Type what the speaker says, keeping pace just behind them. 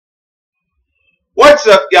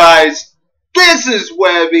What's up, guys? This is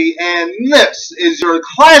Webby, and this is your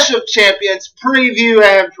Clash of Champions preview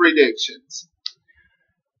and predictions.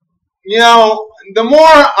 You know, the more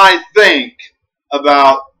I think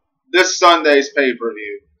about this Sunday's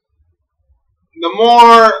pay-per-view, the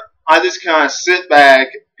more I just kind of sit back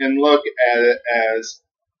and look at it as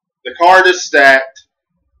the card is stacked,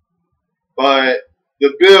 but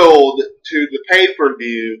the build to the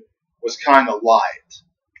pay-per-view was kind of light.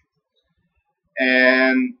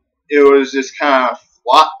 And it was just kind of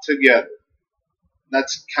flopped together.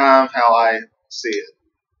 That's kind of how I see it.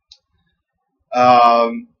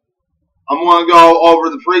 I'm going to go over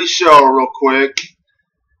the pre-show real quick.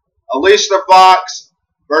 Alicia Fox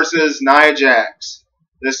versus Nia Jax.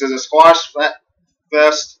 This is a squash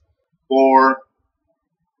fest for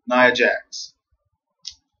Nia Jax.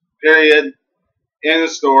 Period. End of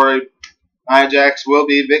story. Nia Jax will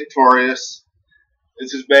be victorious.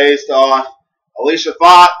 This is based off Alicia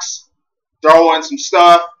Fox throwing some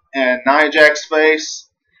stuff in Nia Jax's face,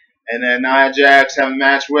 and then Nia Jax having a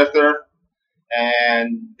match with her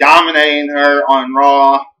and dominating her on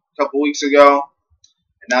Raw a couple weeks ago,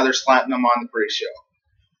 and now they're slapping them on the pre-show.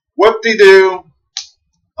 Whoop-de-doo.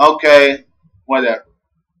 Okay, whatever.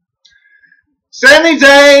 Sami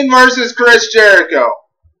Zayn versus Chris Jericho.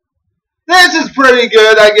 This is pretty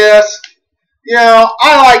good, I guess. You know,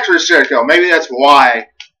 I like Chris Jericho. Maybe that's why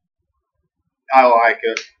I like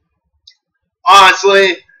it.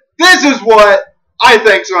 Honestly, this is what I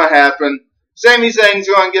think is going to happen. Sami Zayn's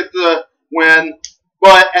going to get the win,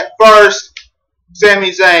 but at first,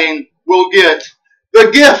 Sami Zayn will get the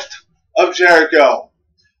gift of Jericho.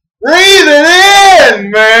 Breathe it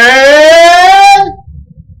in, man!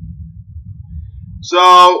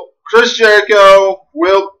 So, Chris Jericho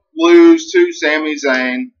will lose to Sami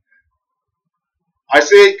Zayn. I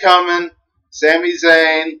see it coming. Sami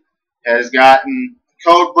Zayn has gotten a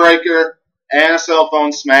code breaker and a cell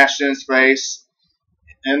phone smashed in his face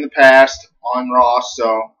in the past on Raw,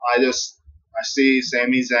 so I see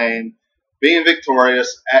Sami Zayn being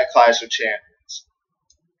victorious at Clash of Champions.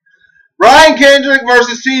 Brian Kendrick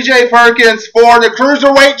versus TJ Perkins for the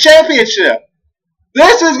Cruiserweight Championship.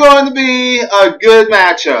 This is going to be a good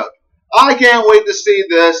matchup. I can't wait to see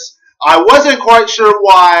this. I wasn't quite sure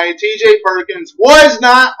why TJ Perkins was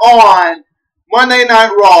not on Monday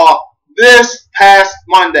Night Raw this past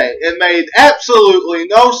Monday. It made absolutely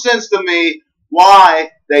no sense to me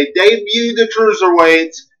why they debuted the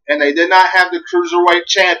Cruiserweights and they did not have the Cruiserweight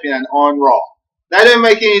Champion on Raw. That didn't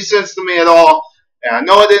make any sense to me at all, and I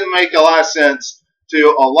know it didn't make a lot of sense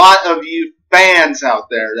to a lot of you fans out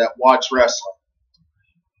there that watch wrestling.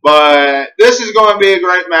 But this is going to be a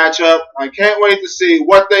great matchup. I can't wait to see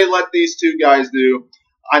what they let these two guys do.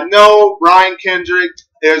 I know Brian Kendrick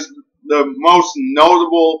is the most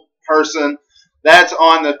notable person that's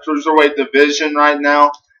on the Cruiserweight division right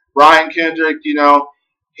now. Brian Kendrick, you know,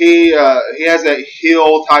 he has a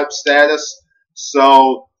heel type status,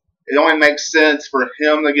 so it only makes sense for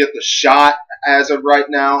him to get the shot as of right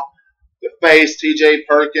now to face TJ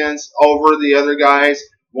Perkins over the other guys.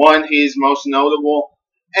 One, he's most notable,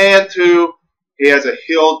 and two, he has a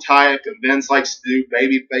heel type, and Vince likes to do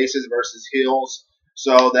baby faces versus heels,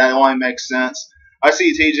 so that only makes sense. I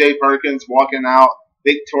see TJ Perkins walking out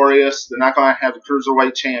victorious. They're not going to have the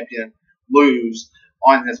Cruiserweight Champion lose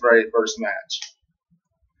on his very first match.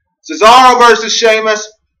 Cesaro versus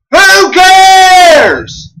Sheamus. Who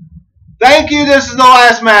cares? Thank you. This is the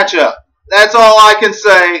last matchup. That's all I can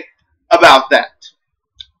say about that.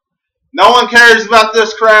 No one cares about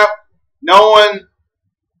this crap. No one.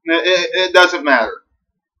 It doesn't matter.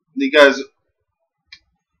 Because,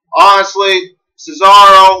 honestly,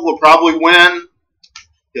 Cesaro will probably win.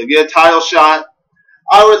 He'll get a title shot.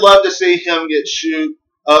 I would love to see him get shoot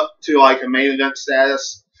up to like a main event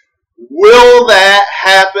status. Will that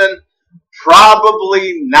happen?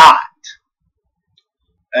 Probably not.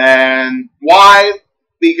 And why?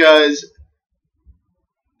 Because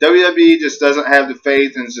WWE just doesn't have the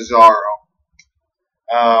faith in Cesaro.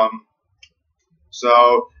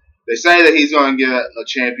 So they say that he's going to get a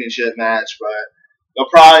championship match, but they'll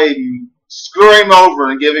probably screw him over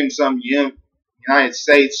and give him some United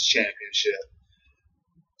States championship.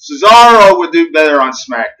 Cesaro would do better on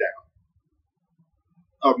SmackDown,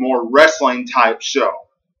 a more wrestling type show.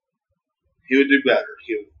 He would do better.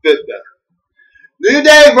 He would fit better. New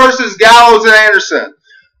Day versus Gallows and Anderson.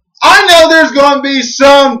 I know there's going to be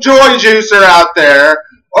some joy juicer out there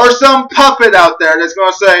or some puppet out there that's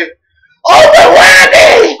going to say, "Oh, but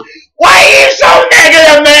Wendy, why are you so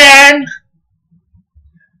negative, man?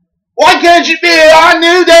 Why can't you be on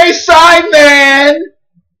New Day's side, man?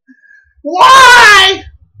 Why?"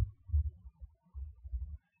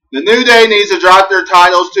 The New Day needs to drop their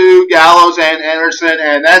titles to Gallows and Anderson,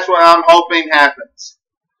 and that's what I'm hoping happens.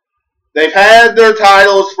 They've had their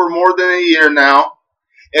titles for more than a year now.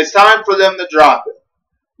 It's time for them to drop it.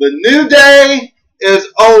 The New Day is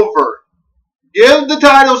over. Give the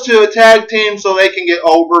titles to a tag team so they can get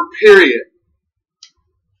over, period.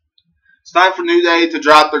 It's time for New Day to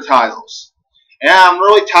drop their titles. And I'm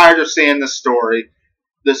really tired of seeing this story.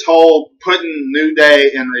 This whole putting New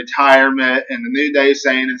Day in retirement and the New Day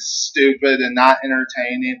saying it's stupid and not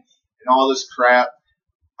entertaining and all this crap.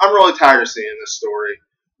 I'm really tired of seeing this story.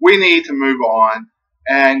 We need to move on.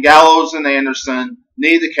 And Gallows and Anderson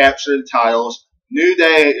need to capture the titles. New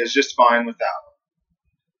Day is just fine without them.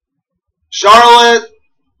 Charlotte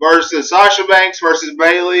versus Sasha Banks versus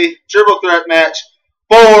Bayley. Triple threat match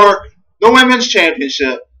for the Women's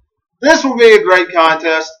Championship. This will be a great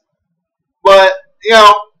contest. But, you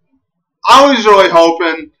know, I was really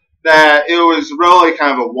hoping that it was really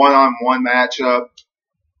kind of a one-on-one matchup.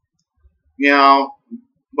 You know,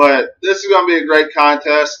 but this is going to be a great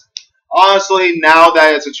contest. Honestly, now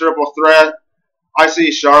that it's a triple threat, I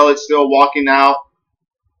see Charlotte still walking out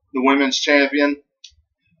the Women's Champion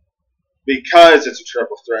because it's a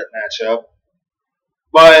triple threat matchup.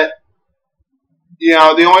 But, you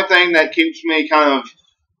know, the only thing that keeps me kind of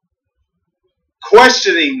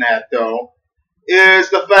questioning that, though, is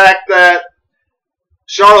the fact that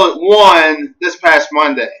Charlotte won this past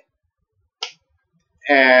Monday.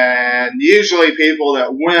 And usually people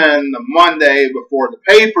that win the Monday before the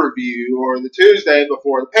pay-per-view or the Tuesday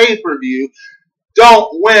before the pay-per-view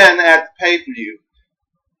don't win at the pay-per-view.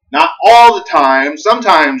 Not all the time.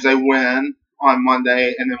 Sometimes they win on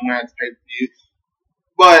Monday and then win at the pay-per-view.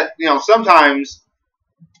 But, you know, sometimes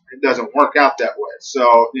it doesn't work out that way.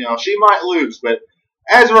 So, you know, she might lose. But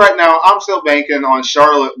as of right now, I'm still banking on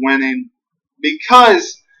Charlotte winning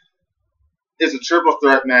because it's a triple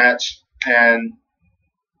threat match. And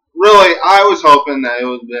really, I was hoping that it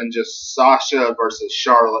would have been just Sasha versus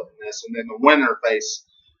Charlotte in this, and then the winner face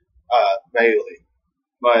Bayley.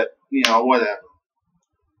 But, you know, whatever.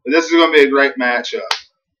 But this is going to be a great matchup.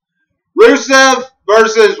 Rusev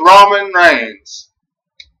versus Roman Reigns.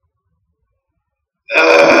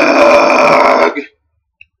 Ugh.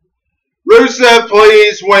 Rusev,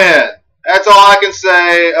 please win. That's all I can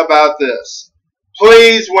say about this.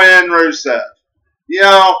 Please win, Rusev. You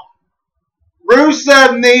know,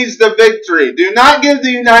 Rusev needs the victory. Do not give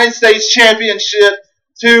the United States Championship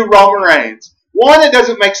to Roman Reigns. One, it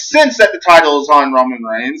doesn't make sense that the title is on Roman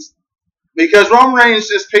Reigns because Roman Reigns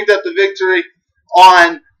just picked up the victory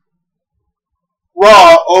on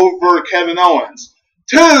Raw over Kevin Owens.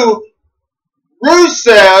 Two,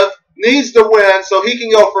 Rusev needs to win so he can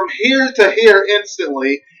go from here to here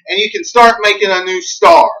instantly and you can start making a new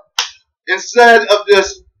star. Instead of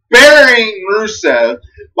just burying Rusev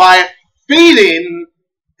by feeding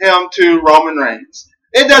him to Roman Reigns.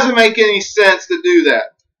 It doesn't make any sense to do that.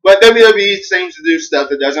 But WWE seems to do stuff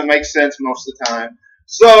that doesn't make sense most of the time.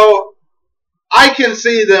 So, I can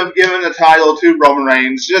see them giving the title to Roman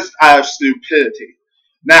Reigns just out of stupidity.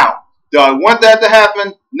 Now, do I want that to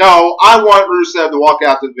happen? No, I want Rusev to walk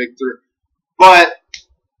out the victor. But,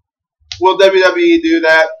 will WWE do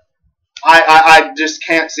that? I just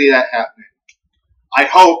can't see that happening. I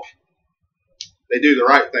hope they do the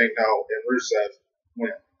right thing, though, and Rusev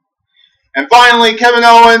win. And finally, Kevin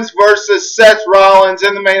Owens versus Seth Rollins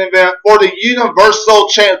in the main event for the Universal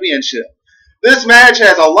Championship. This match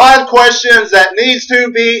has a lot of questions that needs to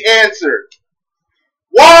be answered.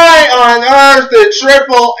 Why on earth did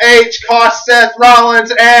Triple H cost Seth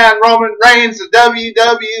Rollins and Roman Reigns the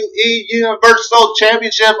WWE Universal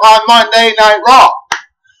Championship on Monday Night Raw?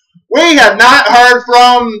 We have not heard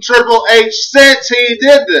from Triple H since he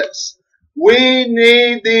did this. We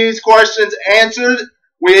need these questions answered.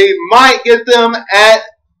 We might get them at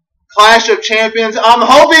Clash of Champions. I'm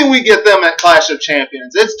hoping we get them at Clash of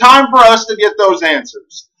Champions. It's time for us to get those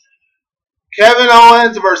answers. Kevin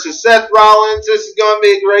Owens versus Seth Rollins. This is going to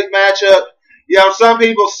be a great matchup. You know, some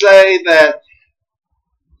people say that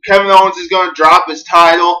Kevin Owens is going to drop his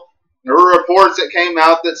title. There were reports that came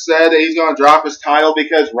out that said that he's going to drop his title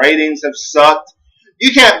because ratings have sucked.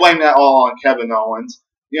 You can't blame that all on Kevin Owens.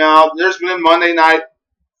 You know, there's been Monday Night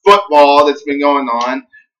Football that's been going on.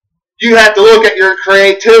 You have to look at your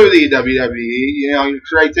creativity, WWE. You know, your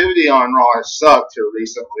creativity on Raw has sucked here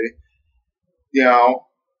recently. You know,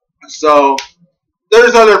 so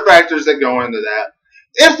there's other factors that go into that.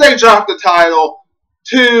 If they drop the title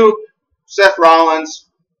to Seth Rollins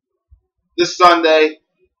this Sunday,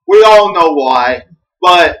 we all know why.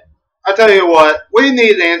 But I tell you what, we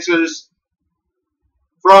need answers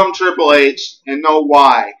from Triple H and know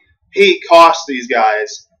why he cost these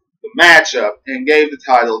guys matchup and gave the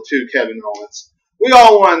title to Kevin Owens? We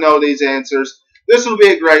all want to know these answers. This will be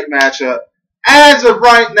a great matchup. As of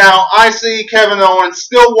right now, I see Kevin Owens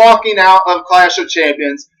still walking out of Clash of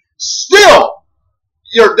Champions, still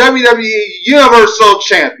your WWE Universal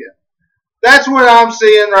Champion. That's what I'm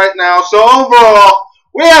seeing right now. So overall,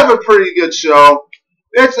 we have a pretty good show.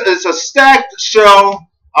 It's a stacked show.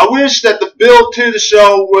 I wish that the build to the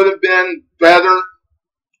show would have been better,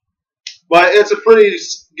 but it's a pretty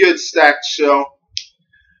good stacked show.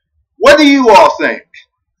 What do you all think?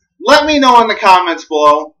 Let me know in the comments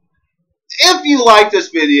below. If you like this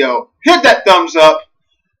video, hit that thumbs up.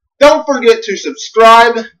 Don't forget to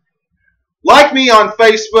subscribe. Like me on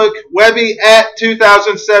Facebook, Webby at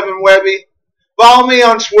 2007Webby. Follow me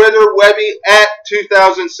on Twitter, Webby at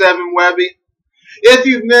 2007Webby. If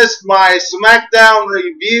you've missed my SmackDown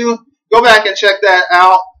review, go back and check that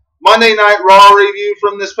out. Monday Night Raw review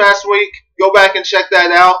from this past week. Go back and check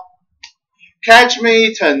that out. Catch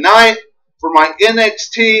me tonight for my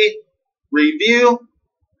NXT review.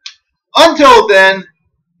 Until then,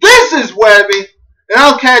 this is Webby, and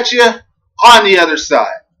I'll catch you on the other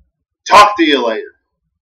side. Talk to you later.